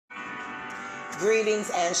Greetings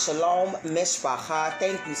and shalom, mishpacha.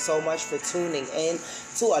 Thank you so much for tuning in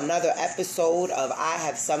to another episode of I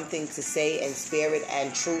Have Something to Say in Spirit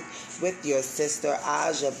and Truth with your sister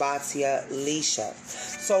Aja Batia Lisha.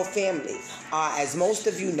 So family, as most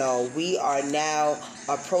of you know, we are now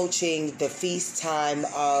approaching the feast time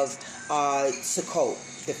of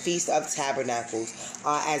Sukkot, the Feast of Tabernacles.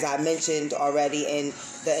 As I mentioned already in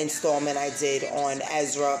the installment I did on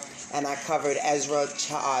Ezra, and I covered Ezra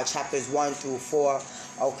chapters 1 through 4.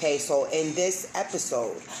 Okay, so in this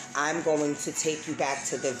episode, I'm going to take you back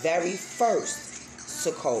to the very first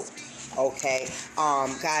Sukkot. Okay,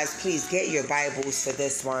 guys, please get your Bibles for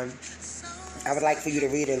this one. I would like for you to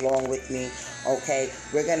read along with me. Okay,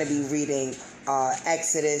 we're going to be reading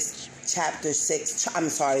Exodus chapter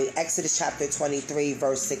 23,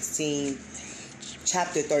 verse 16,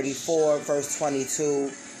 chapter 34, verse 22,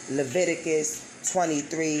 Leviticus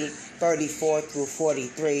 23, 34 through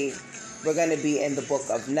 43. We're going to be in the book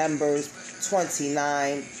of Numbers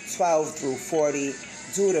 29, 12 through 40,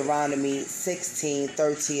 Deuteronomy 16,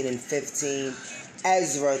 13 and 15,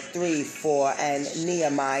 Ezra 3, 4, and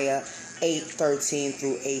Nehemiah 8, 13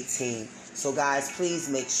 through 18. So guys, please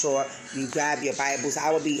make sure you grab your Bibles. I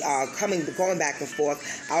will be going back and forth.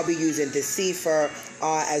 I'll be using the Sefer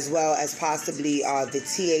as well as possibly the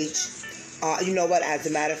TH. You know what? As a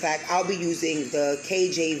matter of fact, I'll be using the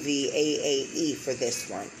KJV AAE for this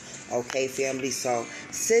one. Okay, family? So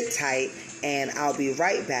sit tight, and I'll be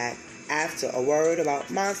right back after a word about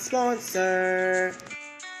my sponsor.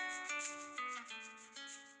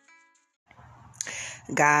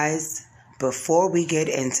 Guys, before we get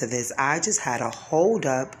into this, I just had a hold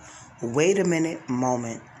up, wait a minute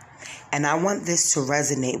moment. And I want this to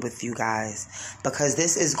resonate with you guys, because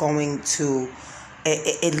this is going to...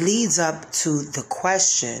 It leads up to the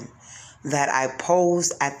question that I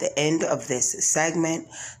posed at the end of this segment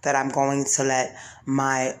that I'm going to let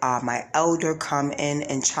my elder come in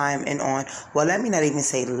and chime in on. Well, let me not even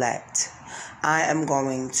say let. I am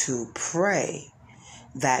going to pray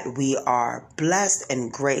that we are blessed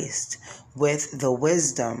and graced with the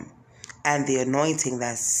wisdom and the anointing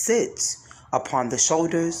that sits upon the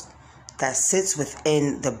shoulders, that sits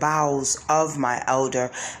within the bowels of my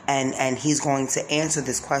elder, and he's going to answer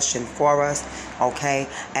this question for us, okay?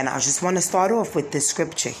 And I just want to start off with this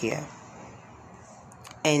scripture here.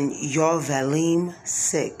 In Yovelim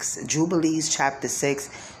 6, Jubilees chapter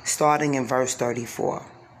 6, starting in verse 34.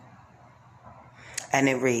 And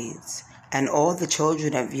it reads, "And all the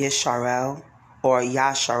children of Yisharel, or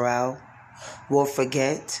Yasharel, will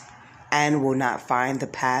forget and will not find the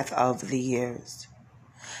path of the years,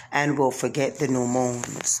 and will forget the new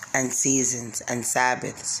moons and seasons and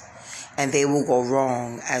Sabbaths, and they will go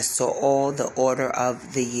wrong as to all the order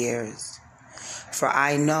of the years. For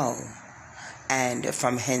I know, and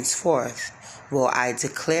from henceforth will I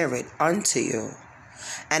declare it unto you.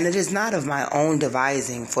 And it is not of my own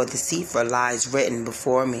devising, for the Sefer lies written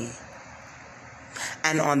before me.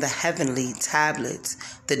 And on the heavenly tablets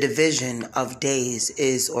the division of days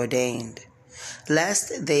is ordained,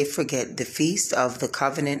 lest they forget the feast of the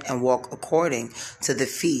covenant and walk according to the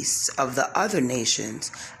feasts of the other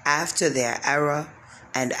nations after their error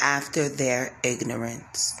and after their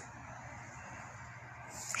ignorance."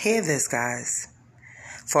 Hear this, guys.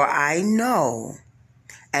 For I know,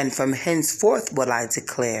 and from henceforth will I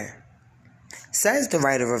declare, says the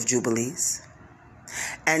writer of Jubilees.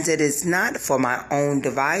 And it is not for my own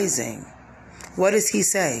devising. What does he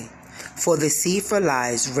say? For the Sefer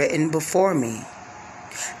lies written before me,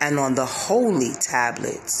 and on the holy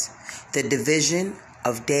tablets the division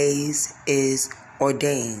of days is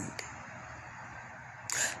ordained,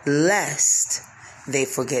 lest they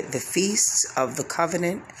forget the feasts of the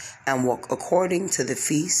covenant and walk according to the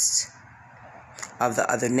feasts of the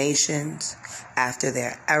other nations after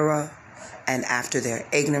their error and after their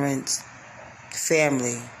ignorance.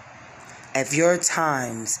 Family, if your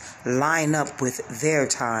times line up with their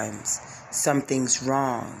times, something's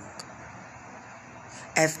wrong.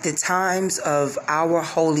 If the times of our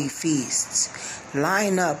holy feasts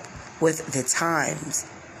line up with the times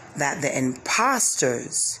that the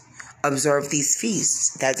imposters observe these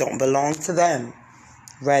feasts that don't belong to them,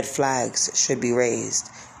 red flags should be raised,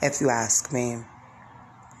 if you ask me.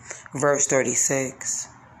 Verse 36.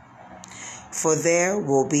 For there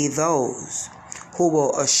will be those who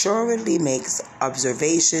will assuredly make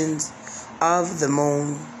observations of the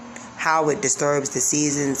moon, how it disturbs the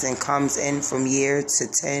seasons and comes in from year to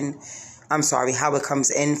 10 how it comes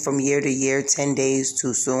in from year to year, 10 days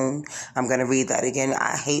too soon. I'm going to read that again.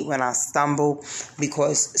 I hate when I stumble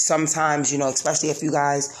because sometimes, especially if you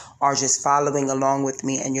guys are just following along with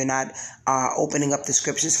me and you're not opening up the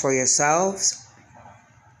scriptures for yourselves,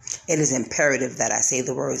 It is imperative that I say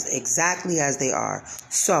the words exactly as they are.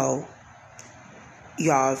 So,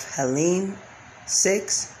 Yav Helim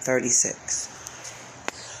 6:36.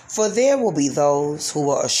 For there will be those who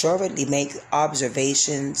will assuredly make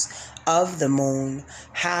observations of the moon,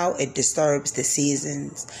 how it disturbs the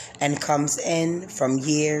seasons, and comes in from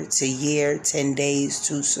year to year 10 days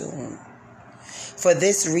too soon. For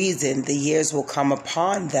this reason, the years will come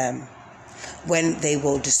upon them when they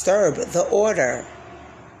will disturb the order.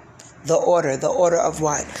 The order of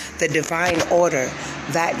what? The divine order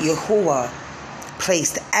that Yahuwah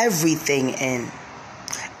placed everything in.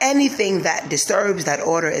 Anything that disturbs that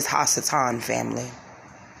order is Hasatan, family.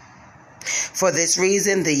 For this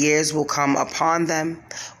reason, the years will come upon them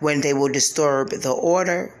when they will disturb the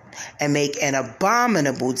order and make an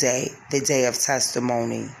abominable day, the day of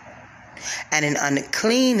testimony, and an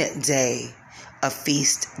unclean day, a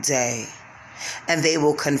feast day. And they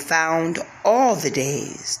will confound all the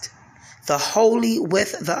days, the holy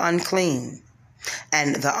with the unclean,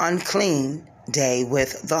 and the unclean day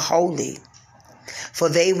with the holy. For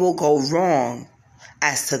they will go wrong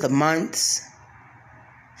as to the months,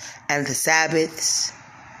 and the Sabbaths,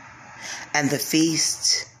 and the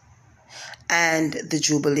feasts, and the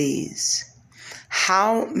Jubilees.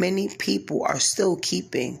 How many people are still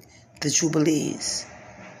keeping the Jubilees?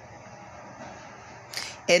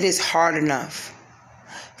 It is hard enough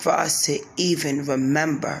for us to even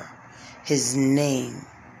remember his name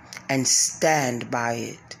and stand by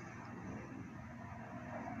it.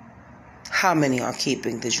 How many are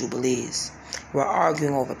keeping the Jubilees? We're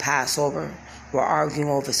arguing over Passover. We're arguing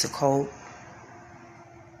over Sukkot.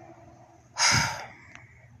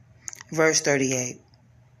 Verse 38.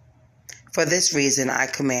 For this reason I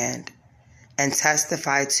command and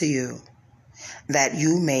testify to you, that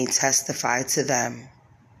you may testify to them.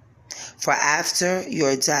 For after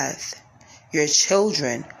your death, your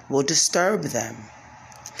children will disturb them,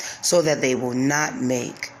 so that they will not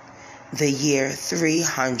make the year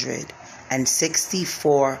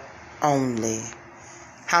 364 only.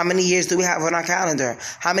 How many years do we have on our calendar?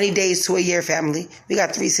 How many days to a year, family? We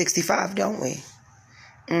got 365, don't we?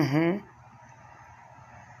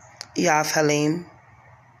 Yav Helim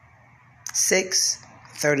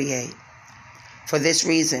 6:38. For this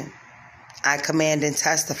reason, I command and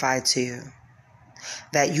testify to you,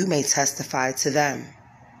 that you may testify to them.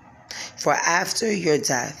 For after your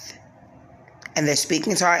death, and they're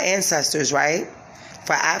speaking to our ancestors, right?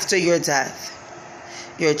 For after your death,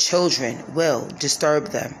 your children will disturb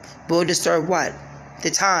them. Will disturb what?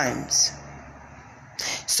 The times.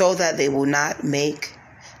 So that they will not make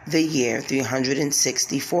the year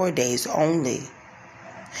 364 days only.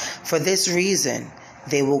 For this reason,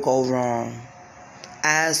 they will go wrong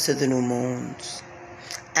as to the new moons,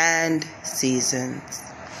 and seasons,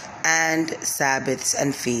 and Sabbaths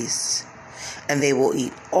and feasts. And they will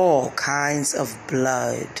eat all kinds of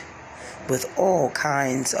blood with all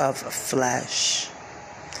kinds of flesh.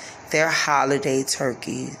 Their holiday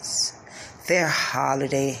turkeys, their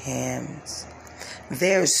holiday hams,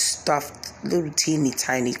 their stuffed little teeny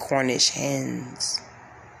tiny Cornish hens.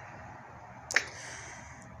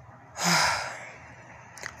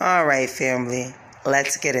 All right, family,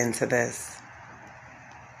 let's get into this.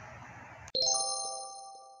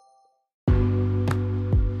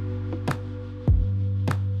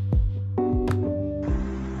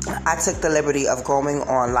 I took the liberty of going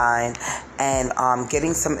online and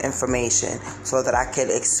getting some information so that I could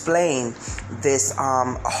explain this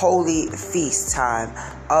holy feast time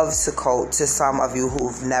of Sukkot to some of you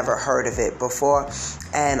who've never heard of it before.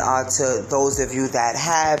 And to those of you that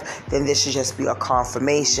have, then this should just be a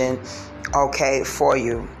confirmation, okay, for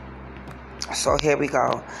you. So here we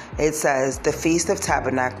go. It says, the Feast of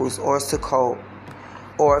Tabernacles, or Sukkot,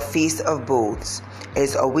 or Feast of Booths,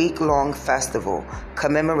 is a week-long festival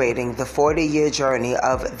commemorating the 40-year journey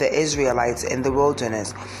of the Israelites in the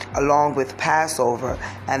wilderness, along with Passover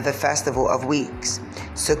and the Festival of Weeks.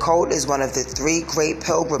 Sukkot is one of the 3 great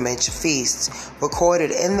pilgrimage feasts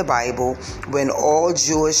recorded in the Bible, when all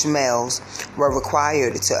Jewish males were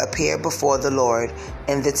required to appear before the Lord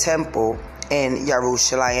in the temple in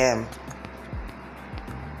Yerushalayim.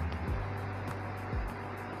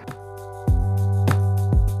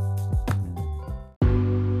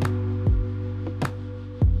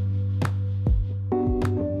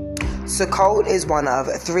 Sukkot is one of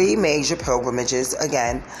 3 major pilgrimages,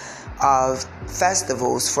 again, of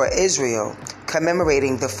festivals for Israel,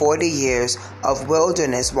 commemorating the 40 years of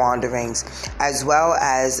wilderness wanderings, as well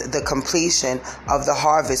as the completion of the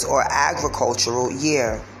harvest or agricultural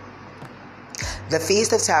year. The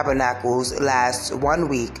Feast of Tabernacles lasts 1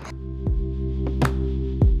 week.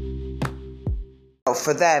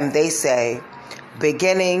 For them, they say,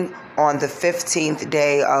 beginning on the 15th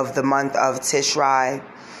day of the month of Tishrei,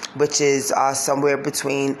 which is somewhere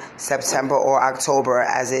between September or October,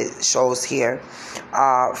 as it shows here,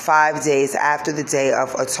 5 days after the Day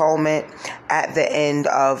of Atonement, at the end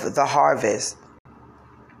of the harvest.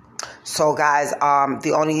 So guys,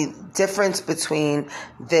 the only difference between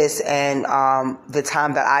this and the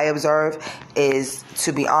time that I observe is,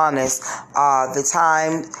 to be honest, the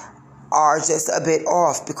times are just a bit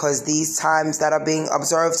off, because these times that are being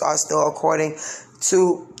observed are still according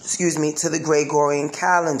to the Gregorian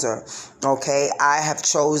calendar. Okay, I have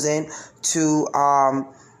chosen to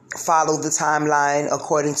follow the timeline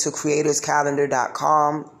according to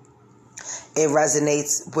creatorscalendar.com. It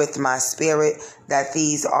resonates with my spirit that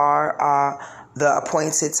these are the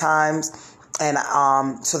appointed times, and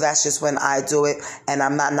so that's just when I do it. And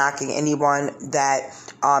I'm not knocking anyone that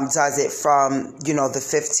does it from the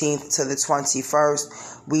 15th to the 21st.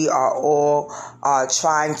 We are all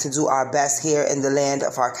trying to do our best here in the land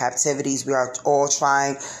of our captivities. We are all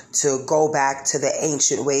trying to go back to the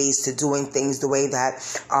ancient ways, to doing things the way that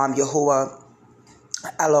Yahuwah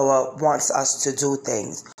Eloah wants us to do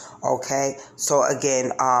things. Okay, so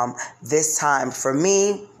again, this time for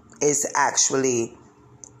me is actually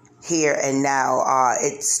here and now.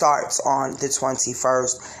 It starts on the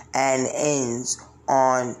 21st and ends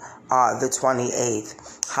on the 28th.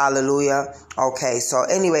 Hallelujah. Okay, so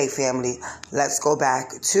anyway, family, let's go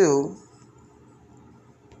back to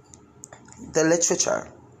the literature.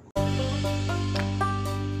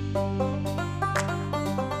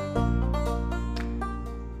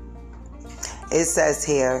 It says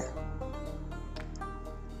here,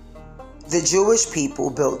 the Jewish people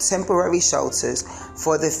built temporary shelters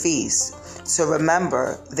for the feast to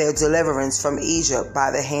remember their deliverance from Egypt by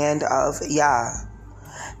the hand of Yah.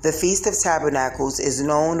 The Feast of Tabernacles is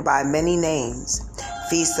known by many names: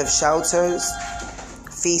 Feast of Shelters,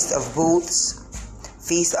 Feast of Booths,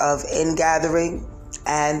 Feast of Ingathering,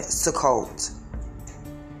 and Sukkot.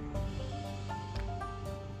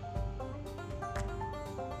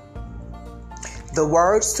 The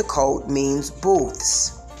word Sukkot means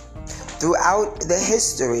booths. Throughout the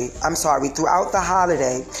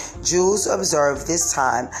holiday, Jews observe this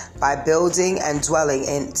time by building and dwelling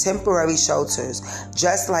in temporary shelters,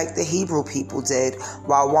 just like the Hebrew people did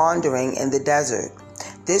while wandering in the desert.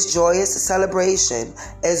 This joyous celebration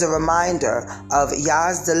is a reminder of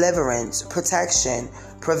Yah's deliverance, protection,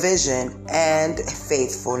 provision, and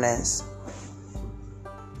faithfulness.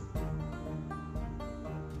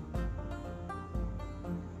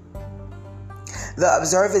 The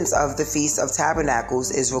observance of the Feast of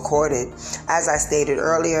Tabernacles is recorded, as I stated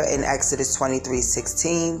earlier, in Exodus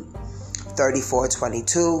 23:16,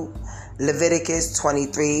 34:22, Leviticus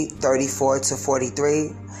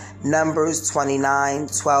 23:34-43, Numbers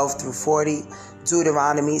 29:12-40,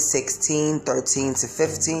 Deuteronomy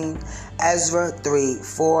 16:13-15, Ezra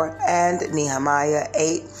 3:4, and Nehemiah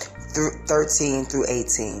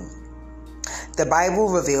 8:13-18. The Bible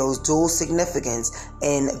reveals dual significance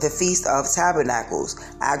in the Feast of Tabernacles.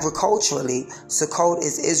 Agriculturally, Sukkot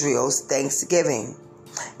is Israel's Thanksgiving.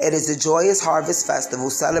 It is a joyous harvest festival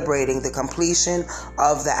celebrating the completion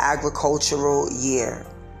of the agricultural year.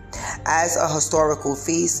 As a historical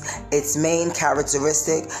feast, its main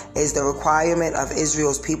characteristic is the requirement of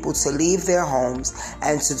Israel's people to leave their homes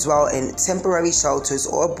and to dwell in temporary shelters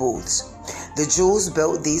or booths. The Jews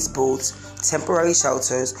built these booths, temporary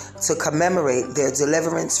shelters, to commemorate their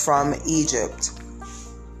deliverance from Egypt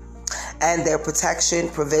and their protection,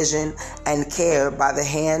 provision, and care by the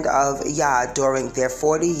hand of Yah during their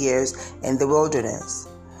 40 years in the wilderness.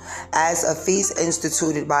 As a feast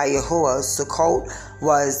instituted by Yahuwah, Sukkot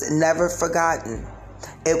was never forgotten.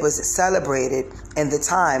 It was celebrated in the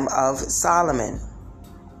time of Solomon.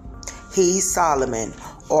 He, Solomon,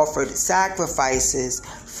 offered sacrifices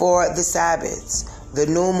for the Sabbaths, the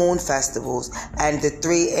new moon festivals, and the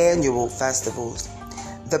 3 annual festivals: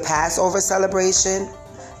 the Passover celebration,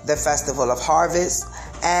 the Festival of Harvest,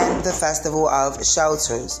 and the Festival of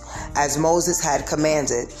Shelters, as Moses had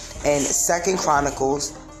commanded in 2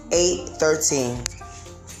 Chronicles 8:13.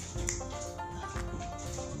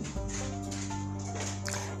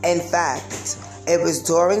 In fact, it was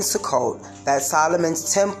during Sukkot that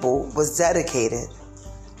Solomon's temple was dedicated.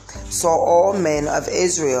 So all men of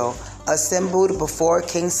Israel assembled before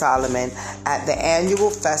King Solomon at the annual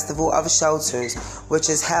Festival of Shelters, which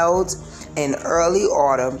is held in early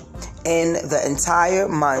autumn in the entire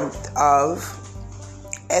month of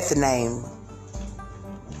Ethanim.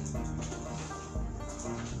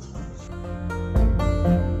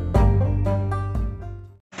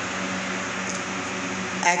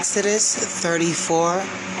 Exodus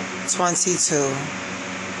 34:22.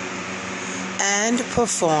 And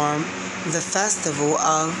perform the festival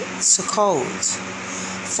of Sukkot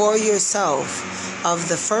for yourself of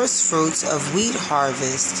the first fruits of wheat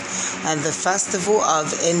harvest, and the festival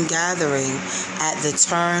of ingathering at the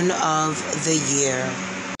turn of the year.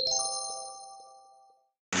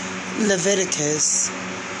 Leviticus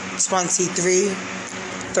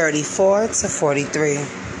 23:34-43.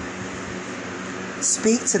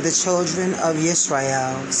 Speak to the children of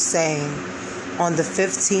Israel, saying, on the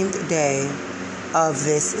 15th day of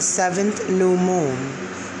this 7th new moon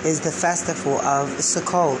is the festival of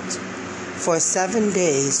Sukkot, for 7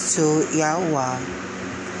 days to Yahweh.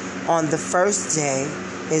 On the first day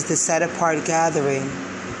is the set-apart gathering.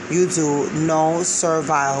 You do no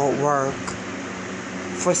servile work.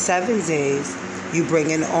 For 7 days you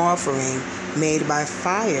bring an offering made by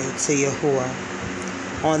fire to Yahuwah.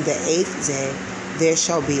 On the 8th day there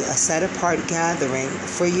shall be a set-apart gathering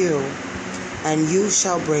for you, and you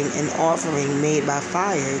shall bring an offering made by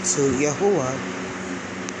fire to Yahuwah.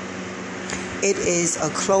 It is a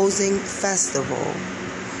closing festival.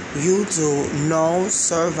 You do no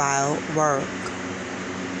servile work.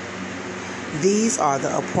 These are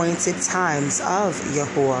the appointed times of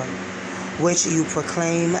Yahuwah, which you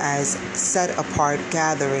proclaim as set-apart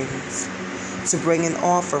gatherings, to bring an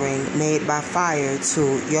offering made by fire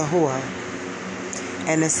to Yahuwah,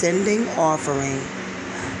 an ascending offering,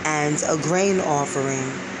 and a grain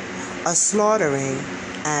offering, a slaughtering,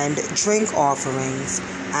 and drink offerings,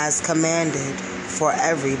 as commanded for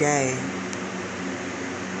every day.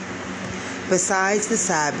 Besides the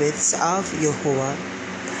Sabbaths of Yahuwah,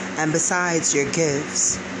 and besides your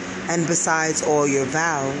gifts, and besides all your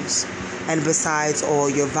vows, and besides all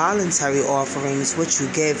your voluntary offerings which you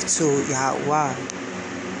give to Yahweh.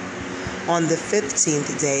 On the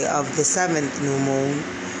 15th day of the 7th new moon,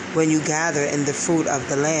 when you gather in the fruit of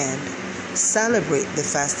the land, celebrate the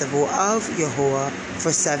festival of Yahuwah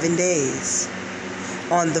for 7 days.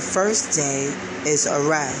 On the first day is a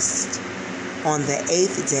rest. On the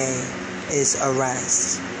 8th day is a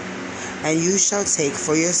rest. And you shall take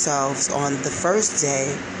for yourselves on the first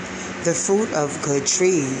day the fruit of good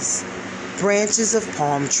trees, branches of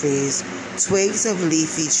palm trees, twigs of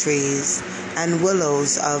leafy trees, and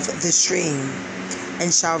willows of the stream,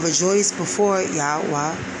 and shall rejoice before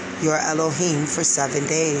Yahweh your Elohim for 7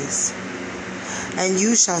 days. And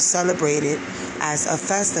you shall celebrate it as a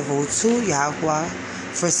festival to Yahweh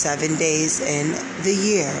for 7 days in the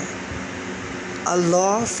year, a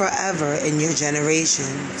law forever in your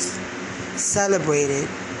generations. Celebrated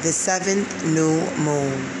the 7th new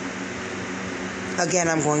moon. Again,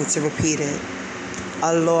 I'm going to repeat it.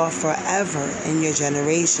 A law forever in your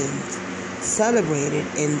generations, celebrated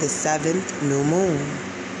in the 7th new moon.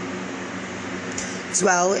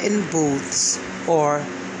 Dwell in booths, or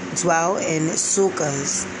dwell in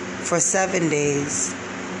sukkahs for 7 days.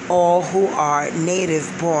 All who are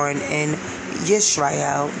native born in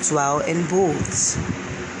Yisrael dwell in booths,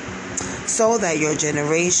 so that your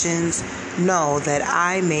generations know that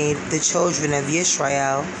I made the children of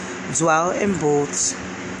Yisrael dwell in booths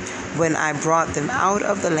when I brought them out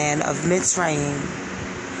of the land of Mitzrayim.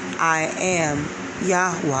 I am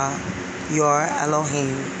Yahweh, your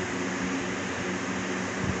Elohim.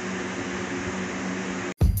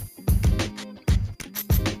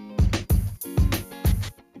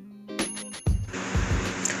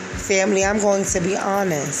 Family, I'm going to be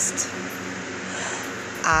honest.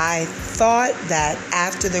 I thought that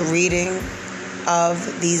after the reading of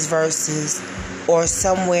these verses, or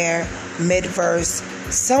somewhere mid-verse,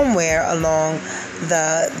 somewhere along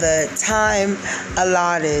the time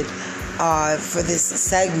allotted for this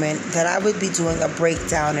segment, that I would be doing a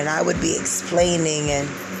breakdown and I would be explaining, and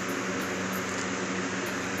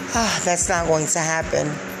that's not going to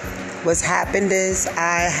happen. What's happened is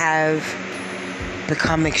I have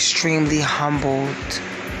become extremely humbled.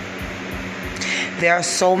 There are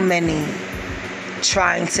so many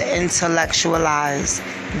trying to intellectualize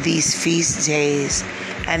these feast days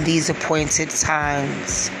and these appointed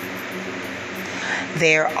times.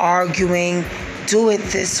 They're arguing, do it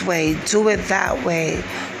this way, do it that way,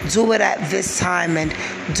 do it at this time, and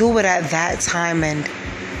do it at that time. And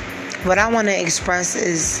what I want to express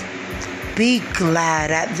is, be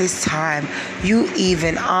glad at this time you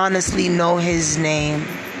even honestly know his name.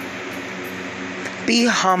 Be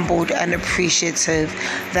humbled and appreciative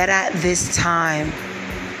that at this time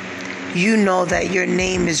you know that your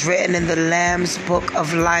name is written in the Lamb's Book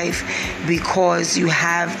of Life, because you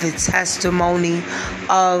have the testimony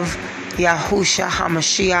of Yahushua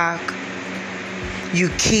HaMashiach. You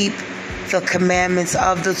keep the commandments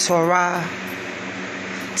of the Torah.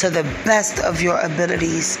 to the best of your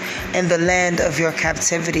abilities in the land of your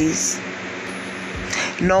captivities,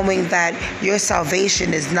 knowing that your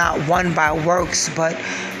salvation is not won by works, but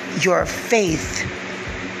your faith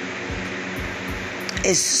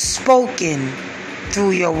is spoken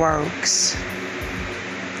through your works.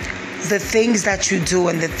 The things that you do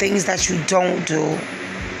and the things that you don't do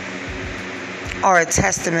are a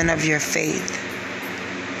testament of your faith.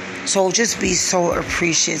 So just be so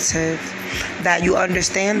appreciative that you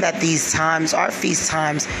understand that these times are feast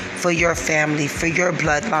times for your family, for your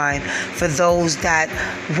bloodline, for those that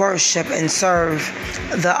worship and serve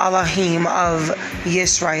the Elohim of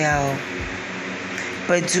Yisrael.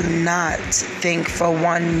 But do not think for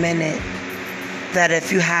 1 minute that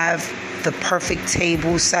if you have the perfect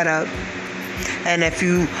table set up and if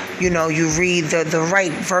you read the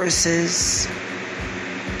right verses,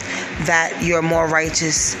 that you're more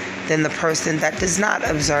righteous than the person that does not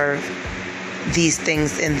observe these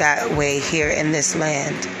things in that way here in this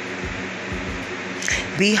land.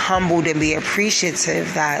 Be humbled and be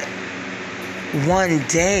appreciative that one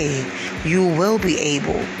day you will be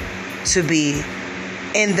able to be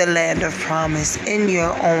in the land of promise, in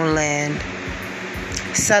your own land,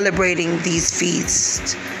 celebrating these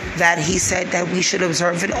feasts that he said that we should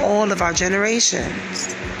observe in all of our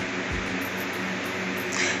generations.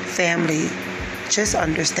 Family, just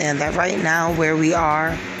understand that right now where we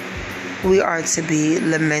are to be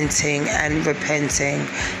lamenting and repenting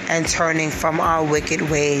and turning from our wicked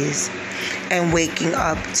ways and waking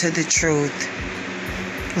up to the truth,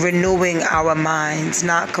 renewing our minds,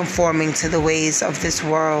 not conforming to the ways of this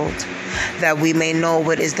world, that we may know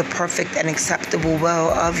what is the perfect and acceptable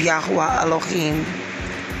will of Yahweh Elohim.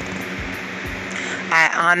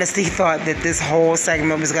 I honestly thought that this whole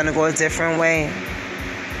segment was going to go a different way.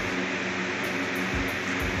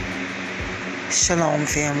 Shalom,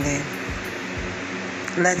 family.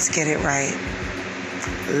 Let's get it right.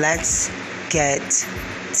 Let's get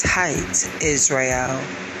tight, Israel.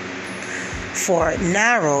 For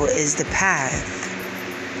narrow is the path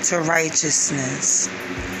to righteousness.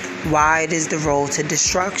 Wide is the road to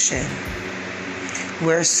destruction.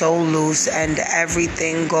 We're so loose and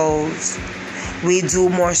everything goes. We do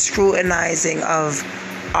more scrutinizing of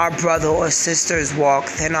our brother or sister's walk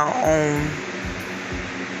than our own.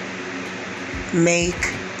 Make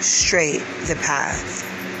straight the path,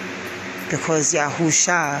 because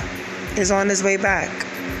Yahusha is on his way back.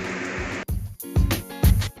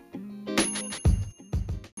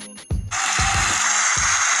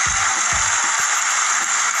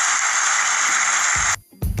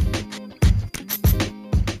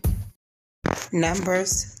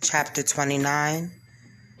 Numbers chapter 29,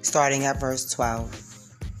 starting at verse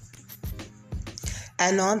 12.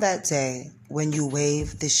 And on that day, when you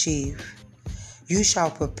wave the sheaf, you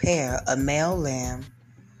shall prepare a male lamb,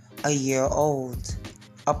 a year old,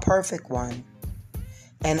 a perfect one,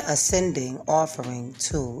 an ascending offering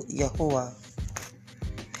to Yahuwah,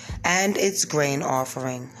 and its grain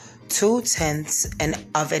offering, 2/10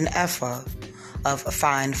 of an ephah of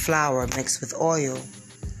fine flour mixed with oil,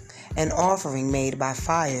 an offering made by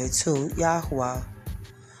fire to Yahuwah,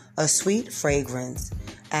 a sweet fragrance,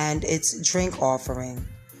 and its drink offering,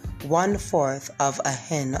 1/4 of a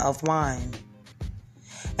hin of wine.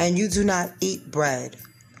 And you do not eat bread,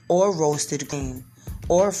 or roasted grain,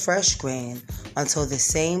 or fresh grain, until the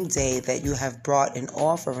same day that you have brought an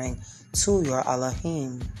offering to your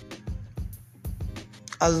Elohim.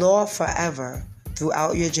 A law forever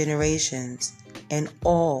throughout your generations in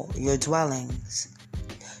all your dwellings.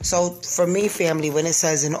 So for me, family, when it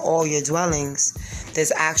says in all your dwellings,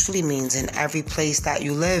 this actually means in every place that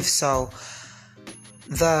you live. So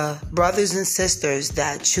the brothers and sisters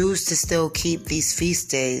that choose to still keep these feast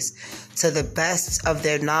days to the best of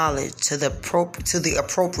their knowledge, to the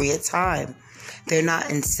appropriate time, they're not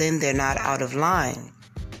in sin, they're not out of line.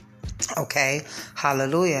 Okay,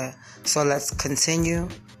 hallelujah. So let's continue.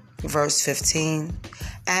 Verse 15.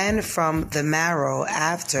 And from the marrow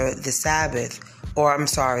after the Sabbath,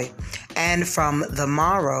 and from the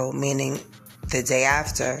morrow, meaning the day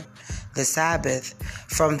after the Sabbath,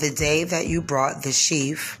 from the day that you brought the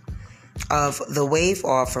sheaf of the wave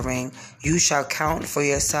offering, you shall count for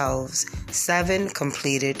yourselves 7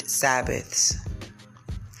 completed Sabbaths.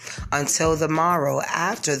 Until the morrow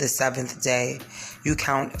after the 7th day, you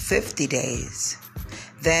count 50 days.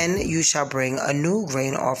 Then you shall bring a new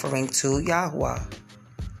grain offering to Yahweh.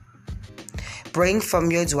 Bring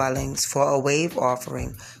from your dwellings for a wave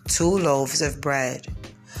offering 2 loaves of bread,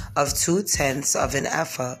 of 2/10 of an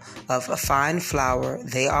ephah of fine flour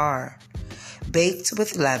they are, baked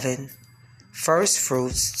with leaven, first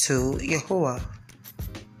fruits to Yahuwah.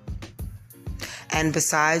 And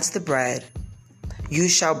besides the bread, you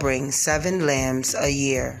shall bring 7 lambs a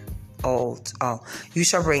year old. You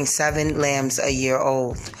shall bring 7 lambs a year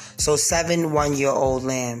old. So 7 one-year-old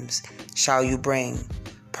lambs shall you bring,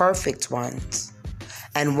 perfect ones,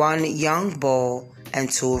 and 1 young bull and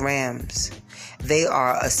 2 rams. They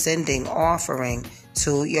are ascending offering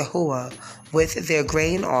to Yahuwah, with their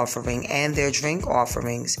grain offering and their drink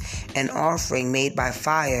offerings, an offering made by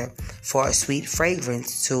fire for a sweet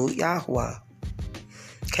fragrance to Yahuwah.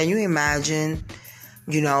 Can you imagine,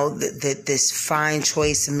 this fine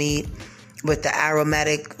choice meat with the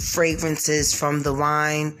aromatic fragrances from the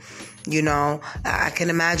wine? I can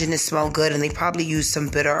imagine it smelled good, and they probably use some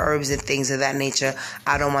bitter herbs and things of that nature.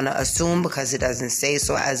 I don't want to assume because it doesn't say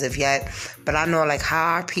so as of yet, but I know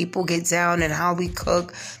how our people get down and how we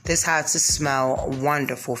cook. This has to smell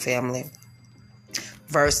wonderful, family.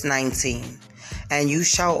 Verse 19, and you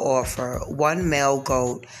shall offer 1 male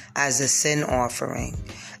goat as a sin offering,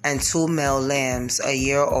 and 2 male lambs a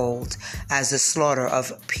year old as a slaughter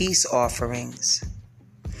of peace offerings.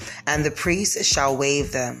 And the priest shall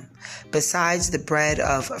wave them, besides the bread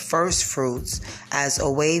of first fruits, as a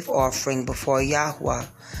wave offering before Yahuwah,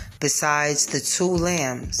 besides the 2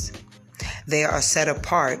 lambs. They are set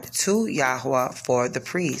apart to Yahuwah for the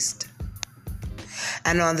priest.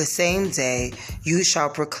 And on the same day you shall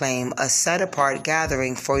proclaim a set-apart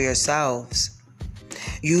gathering for yourselves.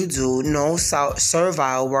 You do no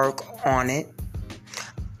servile work on it,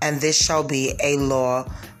 and this shall be a law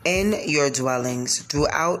in your dwellings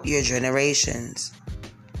throughout your generations.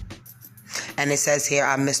 And it says here,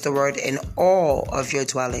 I missed the word, in all of your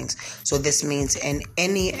dwellings. So this means in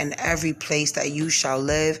any and every place that you shall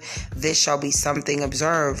live, this shall be something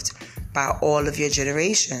observed by all of your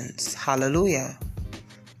generations. Hallelujah.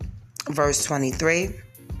 Verse 23,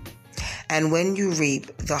 and when you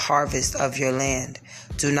reap the harvest of your land,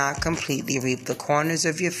 do not completely reap the corners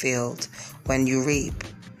of your field when you reap,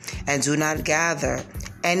 and do not gather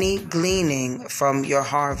any gleaning from your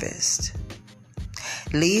harvest.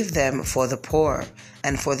 Leave them for the poor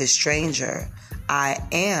and for the stranger. I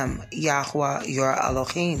am Yahuwah your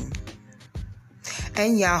Elohim.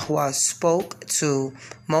 And Yahuwah spoke to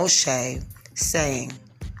Moshe, saying,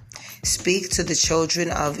 speak to the children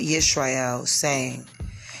of Yisrael, saying,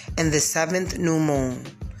 in the 7th new moon,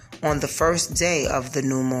 on the 1st day of the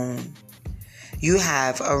new moon, you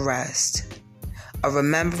have a rest, a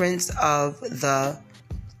remembrance of the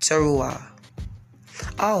Teruah.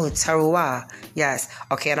 Oh, Teruah. Yes.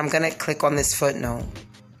 Okay, and I'm going to click on this footnote.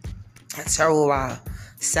 Teruah,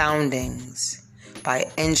 soundings by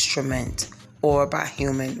instrument or by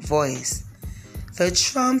human voice. The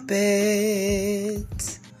trumpet.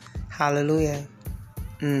 Hallelujah.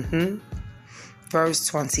 Verse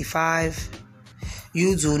 25.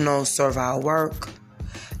 You do no servile work,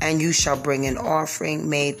 and you shall bring an offering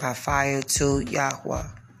made by fire to Yahuwah.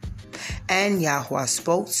 And Yahuwah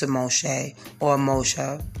spoke to Moshe, or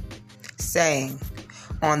Moshe, saying,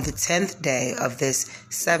 on the 10th day of this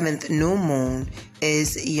 7th new moon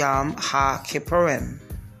is Yom HaKippurim.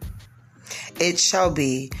 It shall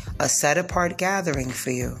be a set-apart gathering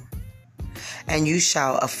for you, and you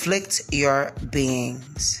shall afflict your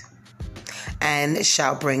beings, and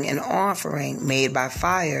shall bring an offering made by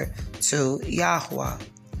fire to Yahuwah.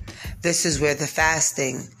 This is where the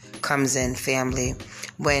fasting comes in, family.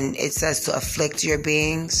 When it says to afflict your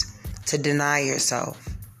beings, to deny yourself,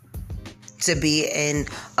 to be in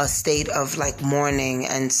a state of mourning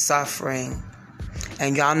and suffering.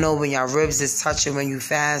 And y'all know when your ribs is touching when you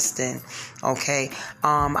fasting, okay?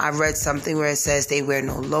 I read something where it says they wear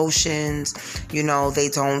no lotions, they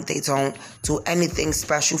don't do anything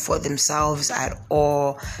special for themselves at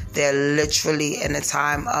all. They're literally in a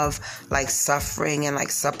time of suffering and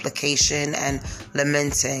supplication and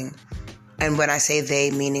lamenting. And when I say they,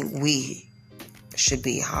 meaning we should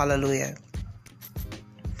be. Hallelujah.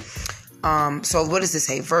 So what does it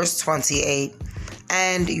say? Verse 28,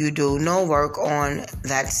 and you do no work on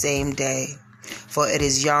that same day, for it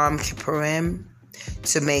is Yom Kippurim,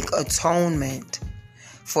 to make atonement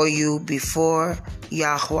for you before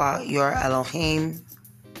Yahuwah your Elohim.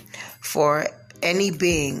 For any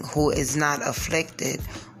being who is not afflicted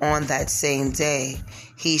on that same day,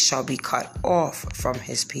 he shall be cut off from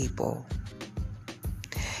his people.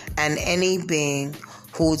 And any being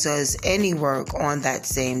who does any work on that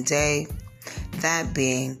same day, that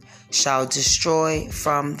being shall destroy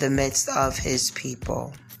from the midst of his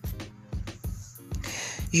people.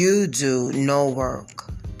 You do no work,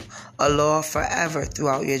 a law forever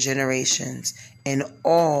throughout your generations, in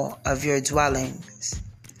all of your dwellings.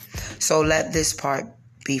 So let this part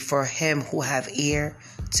be for him who have ear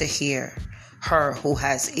to hear, her who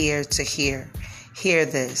has ear to hear. Hear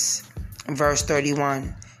this. Verse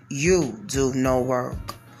 31. You do no work.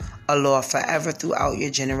 A law forever throughout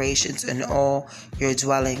your generations in all your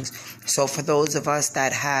dwellings. So for those of us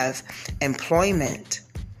that have employment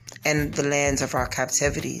in the lands of our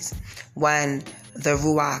captivities, when the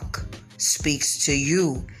Ruach speaks to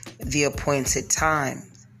you the appointed time,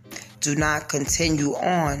 do not continue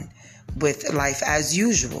on with life as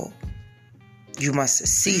usual. You must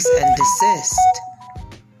cease and desist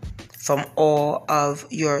from all of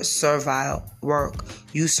your servile work.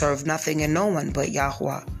 You serve nothing and no one but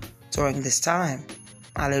Yahweh during this time.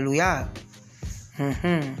 Hallelujah.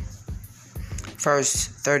 Verse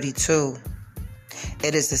 32.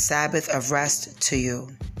 It is the Sabbath of rest to you,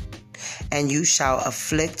 and you shall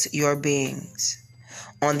afflict your beings.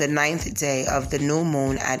 On the 9th day of the new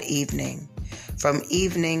moon at evening, from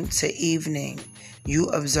evening to evening, you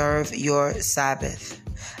observe your Sabbath.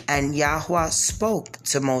 And Yahweh spoke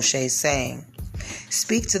to Moshe, saying,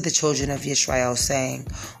 Speak to the children of Israel, saying,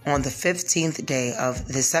 On the 15th day of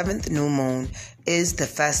the 7th new moon is the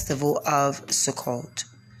festival of Sukkot,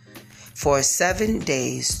 for 7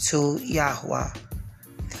 days to Yahweh.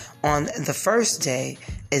 On the first day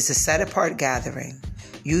is a set-apart gathering.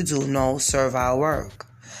 You do no servile work.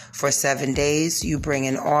 For 7 days you bring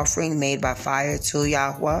an offering made by fire to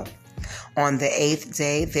Yahweh. On the 8th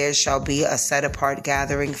day there shall be a set-apart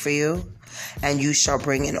gathering for you, and you shall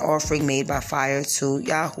bring an offering made by fire to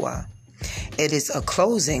Yahweh. It is a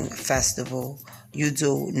closing festival. You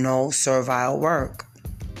do no servile work.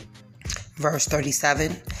 Verse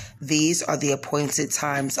 37. These are the appointed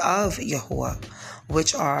times of Yahuwah,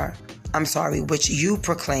 which you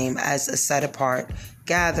proclaim as a set-apart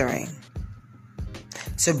gathering,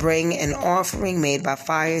 to bring an offering made by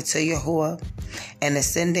fire to Yahuwah, an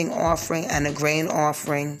ascending offering and a grain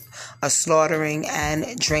offering, a slaughtering and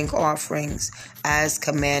drink offerings, as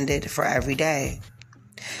commanded for every day.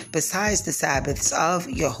 Besides the Sabbaths of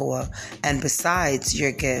Yahuwah, and besides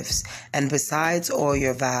your gifts, and besides all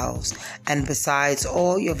your vows, and besides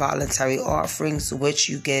all your voluntary offerings which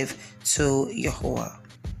you give to Yahuwah.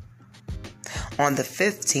 On the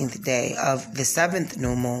 15th day of the 7th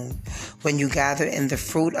new moon, when you gather in the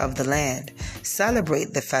fruit of the land,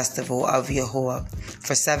 celebrate the festival of Yahuwah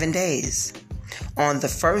for 7 days. On the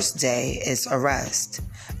first day is a rest,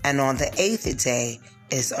 and on the 8th day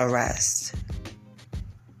is a rest.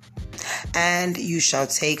 And you shall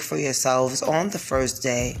take for yourselves on the first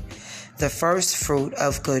day the first fruit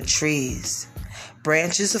of good trees,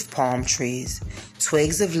 branches of palm trees,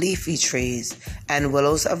 twigs of leafy trees, and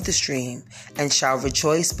willows of the stream, and shall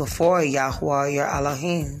rejoice before Yahweh your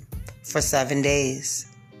Elohim for 7 days.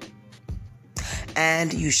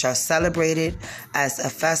 And you shall celebrate it as a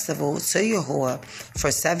festival to Yahuwah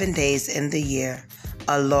for 7 days in the year,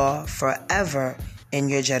 a law forever in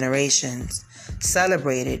your generations,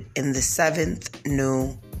 celebrated in the 7th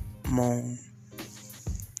new moon.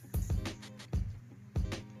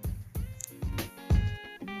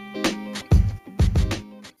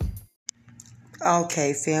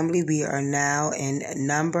 Okay, family, we are now in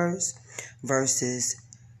Numbers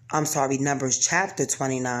chapter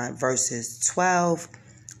 29, verses 12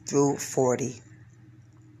 through 40.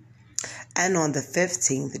 And on the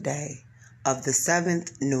 15th day of the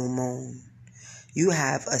 7th new moon, you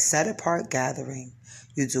have a set-apart gathering.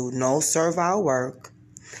 You do no servile work,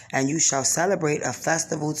 and you shall celebrate a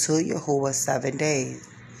festival to Yahuwah 7 days.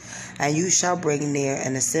 And you shall bring near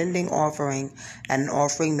an ascending offering and an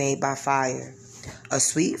offering made by fire, a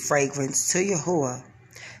sweet fragrance to Yahuwah,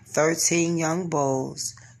 13 young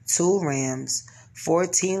bulls, 2 rams,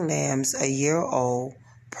 14 lambs a year old,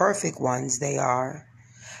 perfect ones they are,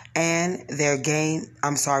 and their grain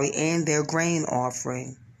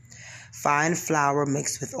offering, fine flour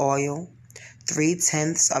mixed with oil,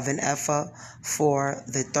 3/10 of an ephah for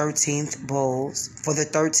the 13 bowls,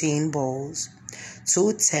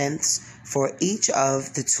 2/10 for each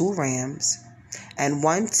of the 2 rams, and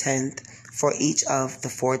 1/10 for each of the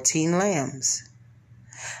 14 lambs.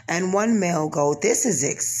 And 1 male goat. This is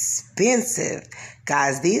expensive.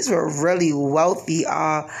 Guys, these were really wealthy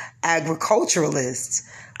agriculturalists.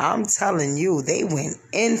 I'm telling you, they went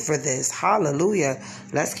in for this. Hallelujah.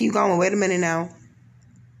 Let's keep going. Wait a minute now.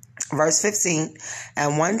 Verse 15.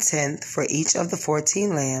 And 1/10 for each of the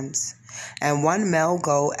 14 lambs, and 1 male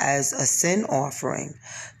goat as a sin offering,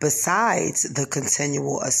 besides the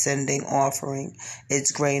continual ascending offering,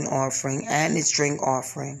 its grain offering, and its drink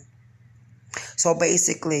offering. So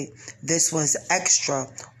basically, this was extra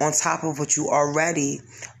on top of what you already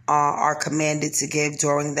are commanded to give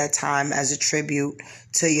during that time as a tribute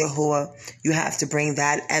to Yahuwah. You have to bring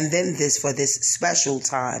that, and then this for this special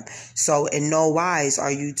time. So in no wise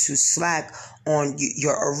are you to slack on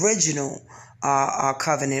your original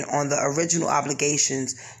covenant, on the original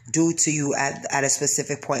obligations due to you at a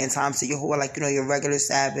specific point in time. So Yahuwah, like, your regular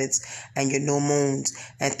Sabbaths and your new moons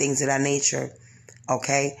and things of that nature.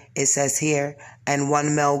 Okay, it says here, and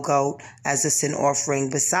 1 male goat as a sin offering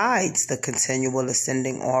besides the continual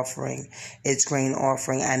ascending offering, its grain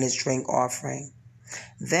offering, and its drink offering.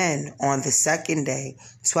 Then on the second day,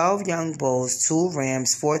 12 young bulls, 2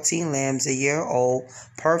 rams, 14 lambs a year old,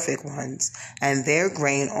 perfect ones, and their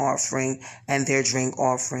grain offering and their drink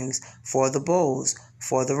offerings for the bulls,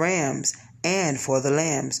 for the rams, and for the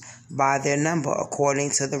lambs, by their number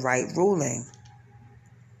according to the right ruling.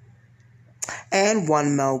 And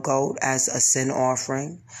 1 male goat as a sin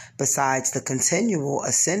offering, besides the continual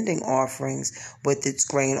ascending offerings with its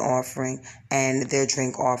grain offering and their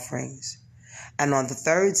drink offerings. And on the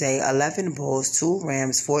third day, 11 bulls, 2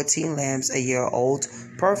 rams, 14 lambs a year old,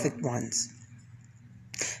 perfect ones,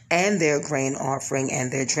 and their grain offering and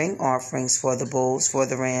their drink offerings for the bulls, for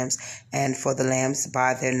the rams, and for the lambs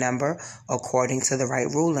by their number according to the right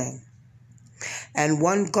ruling. And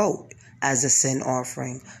 1 goat as a sin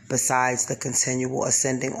offering, besides the continual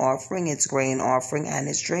ascending offering, its grain offering, and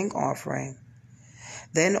its drink offering.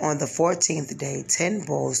 Then on the 14th day, 10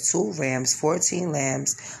 bulls, 2 rams, 14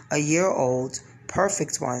 lambs a year old,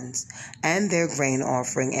 perfect ones, and their grain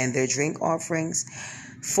offering and their drink offerings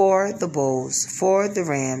for the bulls, for the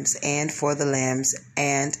rams, and for the lambs,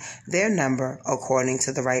 and their number according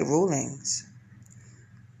to the right rulings.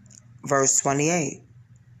 Verse 28.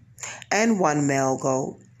 And 1 male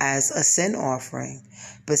goat as a sin offering,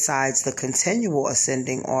 besides the continual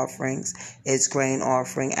ascending offerings, its grain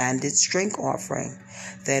offering, and its drink offering.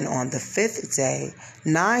 Then on the 5th day,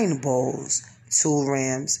 9 bulls, 2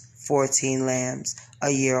 rams, 14 lambs a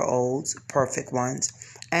year old, perfect ones,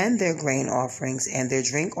 and their grain offerings and their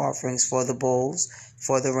drink offerings for the bulls,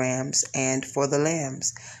 for the rams, and for the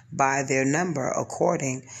lambs, by their number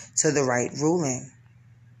according to the right ruling.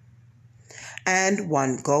 And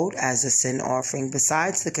 1 goat as a sin offering,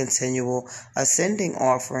 besides the continual ascending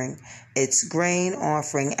offering, its grain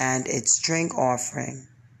offering, and its drink offering.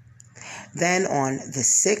 Then on the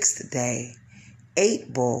 6th day,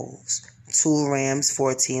 8 bulls, 2 rams,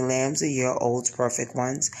 14 lambs a year old, perfect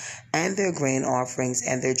ones, and their grain offerings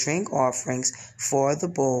and their drink offerings for the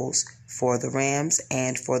bulls, for the rams,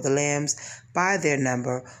 and for the lambs, by their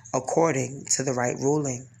number according to the right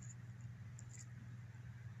ruling.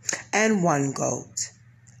 And 1 goat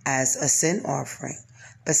as a sin offering,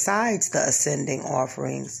 besides the ascending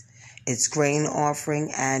offerings, its grain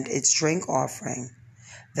offering and its drink offering.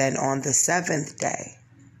 Then on the 7th day,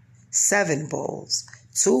 7 bulls,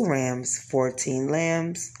 2 rams, 14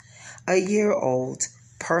 lambs a year old,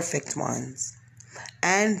 perfect ones,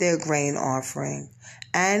 and their grain offering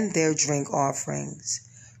and their drink offerings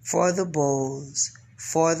for the bulls,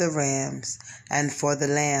 for the rams, and for the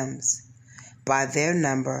lambs, by their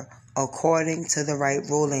number according to the right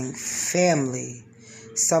ruling. Family,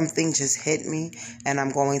 something just hit me, and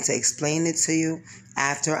I'm going to explain it to you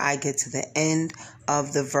after I get to the end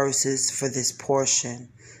of the verses for this portion.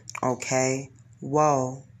 Okay?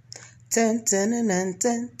 Whoa. You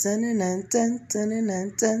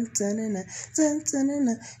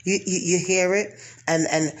hear it? And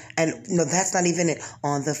no, that's not even it.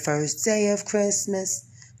 On the first day of Christmas,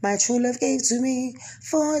 my true love gave to me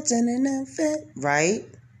right?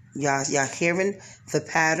 Y'all hearing the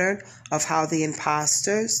pattern of how the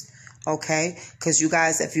imposters, okay? Because you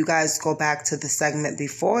guys, if you guys go back to the segment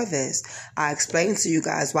before this, I explained to you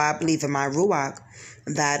guys why I believe in my Ruach,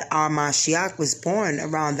 that our Mashiach was born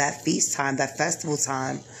around that feast time, that festival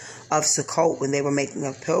time of Sukkot, when they were making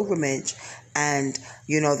a pilgrimage, and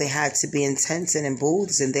they had to be in tents and in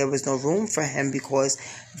booths, and there was no room for him because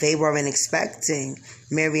they weren't expecting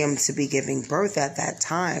Miriam to be giving birth at that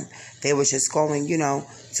time. They were just going,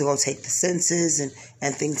 to go take the census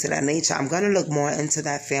and things of that nature. I'm going to look more into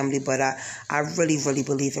that, family, but I really, really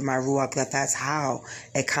believe in my Ruach that that's how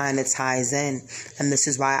it kind of ties in. And this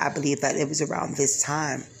is why I believe that it was around this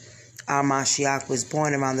time. Our Mashiach was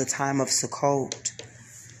born around the time of Sukkot.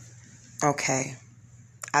 Okay.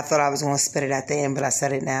 I thought I was going to spit it at the end, but I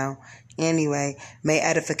said it now. Anyway, may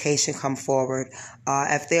edification come forward.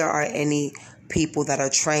 If there are any people that are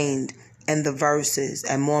trained in the verses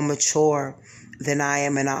and more mature than I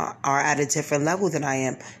am and are at a different level than I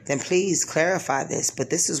am, then please clarify this. But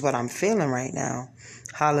this is what I'm feeling right now.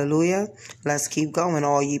 Hallelujah. Let's keep going.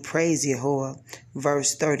 All ye praise Yahuwah.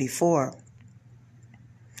 Verse 34.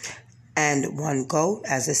 And 1 goat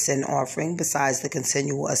as a sin offering, besides the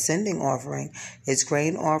continual ascending offering, its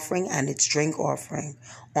grain offering, and its drink offering.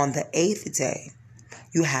 On the 8th day,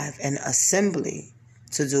 you have an assembly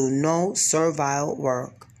to do no servile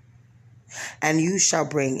work. And you shall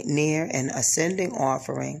bring near an ascending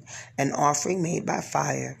offering, an offering made by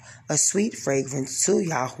fire, a sweet fragrance to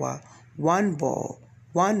Yahweh, 1 bull,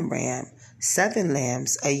 1 ram, 7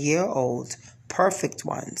 lambs a year old, perfect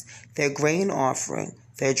ones, their grain offering,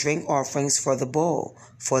 their drink offerings for the bull,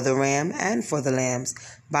 for the ram, and for the lambs,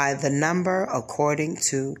 by the number according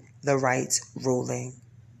to the right ruling.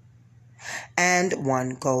 And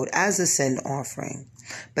 1 goat as a sin offering,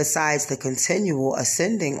 besides the continual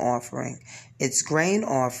ascending offering, its grain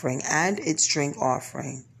offering, and its drink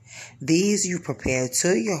offering. These you prepare to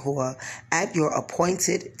Yahuwah at your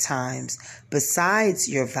appointed times, besides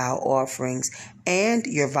your vow offerings and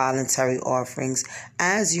your voluntary offerings,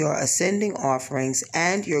 as your ascending offerings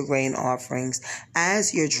and your grain offerings,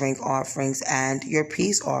 as your drink offerings and your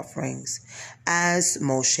peace offerings, as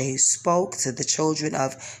Moshe spoke to the children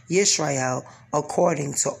of Yisrael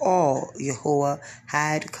according to all Yahuwah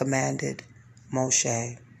had commanded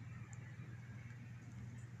Moshe.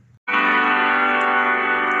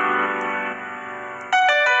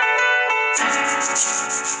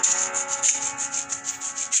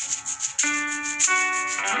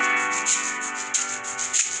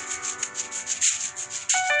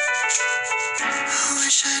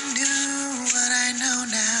 Wish I knew what I know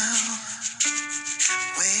now.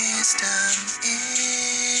 Wisdom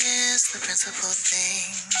is the principal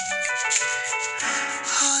thing.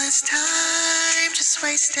 All this time just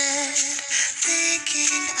wasted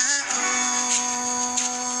thinking I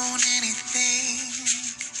own anything.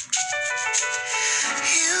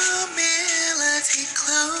 Humility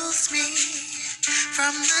clothes me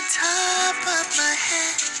from the top of my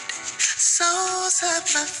head, soles of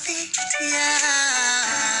my feet, yeah.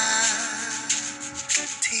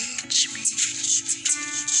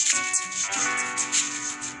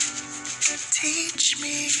 Teach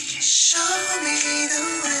me, show me the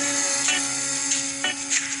way.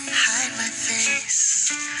 Hide my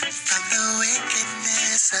face from the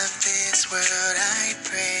wickedness of this world, I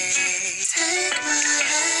pray. Take my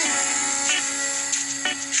hand,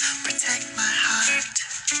 protect my heart,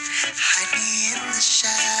 hide me in the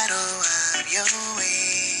shadow of your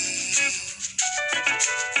wing.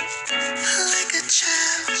 Like a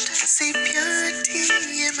child, see purity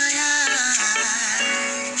in my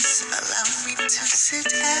eyes. Allow me to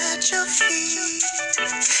sit at your feet.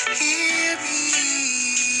 Hear me.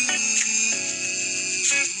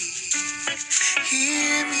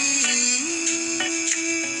 Hear me.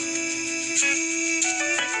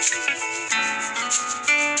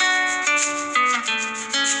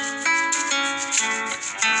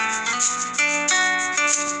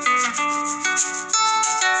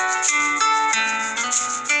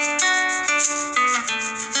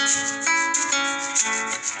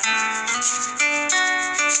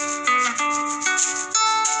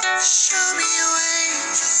 Show me your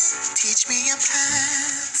ways, teach me your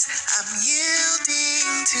paths. I'm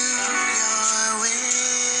yielding to your will.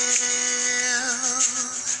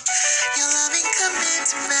 Your loving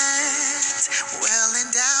commitment will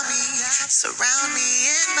endow me, surround me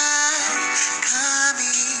in my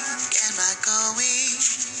coming and my going.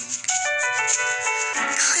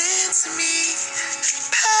 Cleanse me,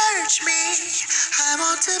 purge me, I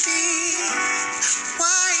want to be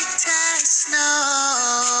white as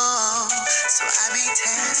snow, so I may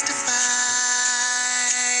testify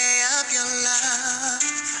of your love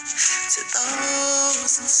to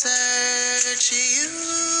those in search of you.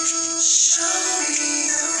 Show me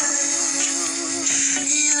the way.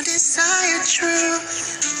 You desire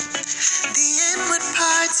truth, the inward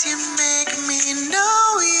parts you make me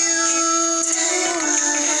know you. Take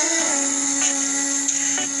my hand,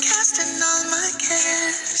 casting all my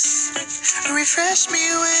cares, refresh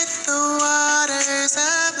me with the waters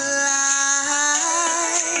of life.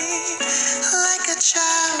 Like a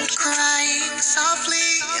child crying softly,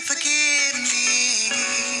 forgive me.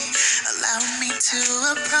 Allow me to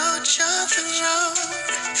approach your throne.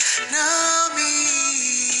 Know me,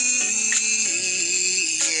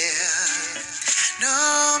 yeah.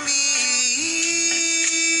 Know me.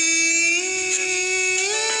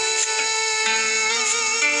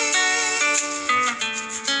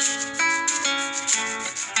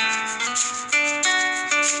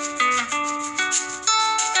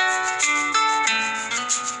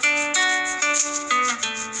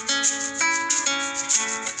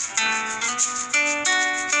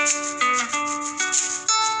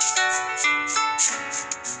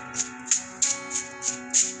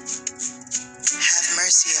 Have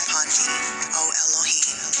mercy upon me, O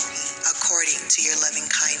Elohim, according to your loving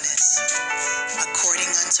kindness,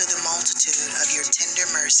 according unto the multitude of your tender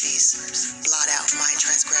mercies blot out my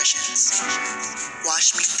transgressions.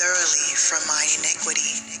 Wash me thoroughly from my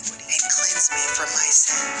iniquity and cleanse me from my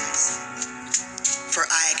sin. For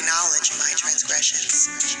I acknowledge my transgressions,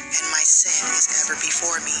 and my sin is ever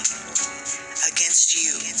before me. Against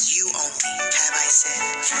you, you only, have I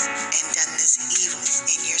sinned, and done this evil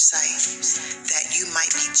in your sight, that you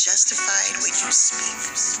might be justified when you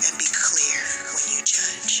speak, and be clear when you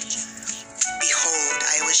judge. Behold,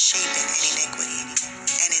 I was shapen in iniquity,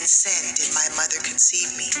 and in sin did my mother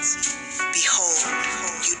conceive me. Behold,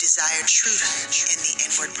 you desire truth in the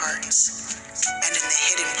inward parts, and in the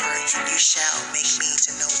hidden part you shall make me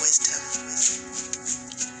to know wisdom.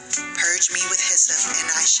 Purge me with hyssop, and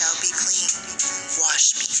I shall be clean.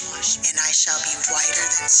 Wash me, and I shall be whiter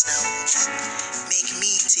than snow. Make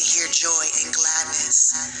me to hear joy and gladness,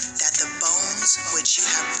 that the bones which you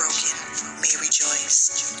have broken may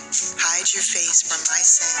rejoice. Hide your face from my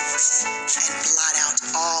sins, and blot out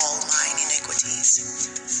all mine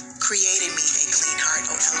iniquities. Create in me a clean heart,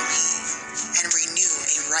 O Elohim, and renew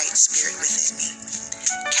a right spirit within me.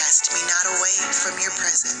 Cast me not away from your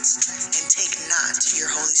presence, and take not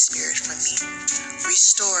your Holy Spirit from me.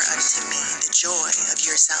 Restore unto me the joy of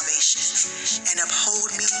your salvation, and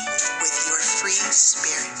uphold me with your free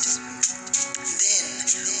spirit. Then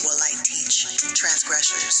will I teach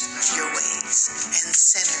transgressors your ways, and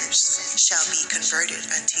sinners shall be converted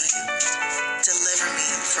unto you. Deliver me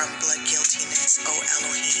from blood guiltiness, O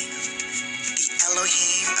Elohim, the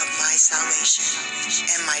Elohim of my salvation,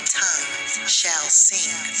 and my tongue shall sing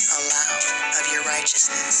aloud of your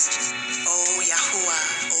righteousness. O Yahuwah,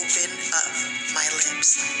 open up my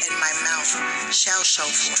lips, and my mouth shall show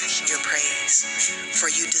forth your praise. For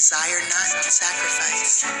you desire not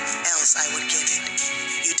sacrifice, else I would give it.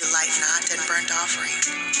 You delight not in burnt offering.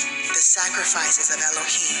 The sacrifices of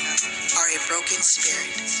Elohim are a broken spirit,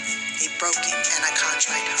 a broken and a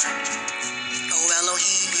contrite heart. O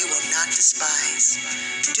Elohim, you will not despise.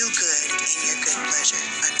 Do good in your good pleasure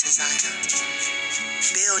unto Zion.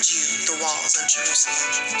 Build you the walls of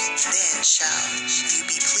Jerusalem. Then shall you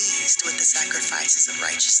be pleased with the sacrifices of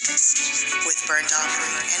righteousness, with burnt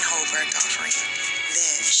offering and whole burnt offering.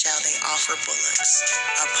 Then shall they offer bullocks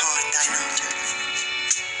upon thine altar.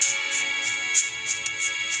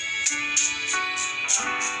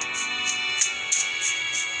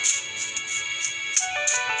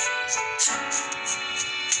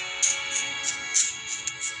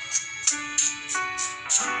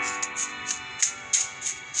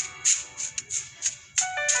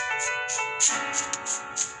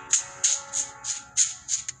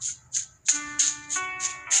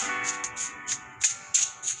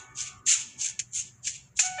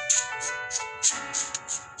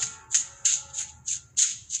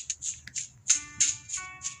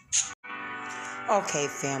 Okay,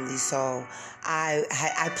 family, so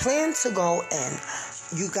I plan to go in.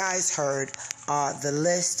 You guys heard the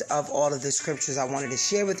list of all of the scriptures I wanted to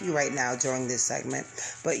share with you right now during this segment.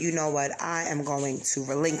 But you know what? I am going to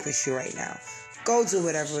relinquish you right now. Go do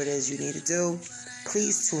whatever it is you need to do.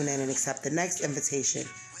 Please tune in and accept the next invitation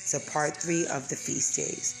to part 3 of the feast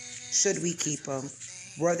days. Should we keep them?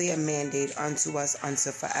 Were they a mandate unto us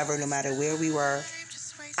unto forever, no matter where we were?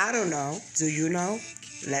 I don't know. Do you know?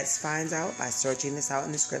 Let's find out by searching this out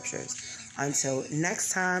in the scriptures. Until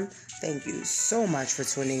next time, thank you so much for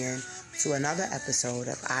tuning in to another episode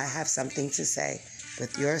of I Have Something to Say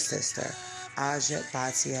with your sister, Aja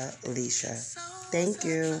Batia Alicia. Thank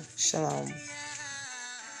you. Shalom.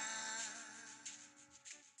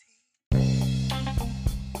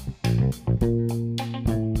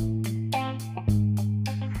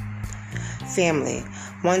 Family,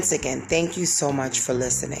 once again, thank you so much for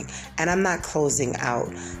listening. And I'm not closing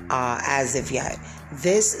out as of yet.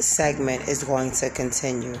 This segment is going to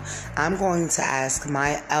continue. I'm going to ask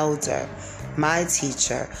my elder, my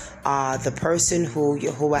teacher, the person who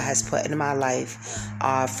Yahuwah has put in my life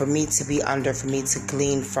for me to be under, for me to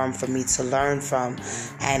glean from, for me to learn from.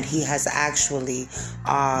 And he has actually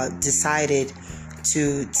decided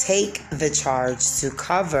to take the charge to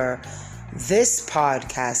cover this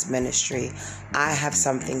podcast ministry. I Have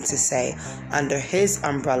Something to Say under his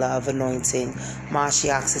umbrella of anointing,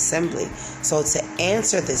 Mashiach's Assembly. So to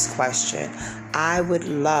answer this question, I would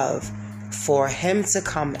love for him to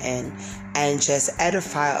come in and just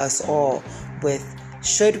edify us all with,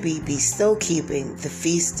 should we be still keeping the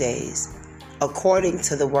feast days according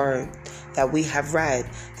to the word that we have read,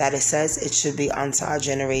 that it says it should be unto our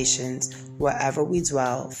generations wherever we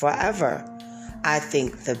dwell forever. I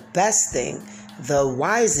think the best thing, the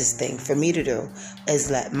wisest thing for me to do is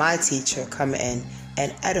let my teacher come in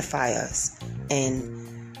and edify us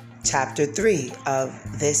in chapter 3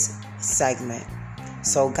 of this segment.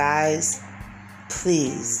 So guys,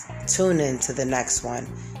 please tune in to the next one.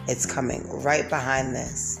 It's coming right behind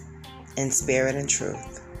this, in spirit and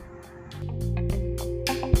truth.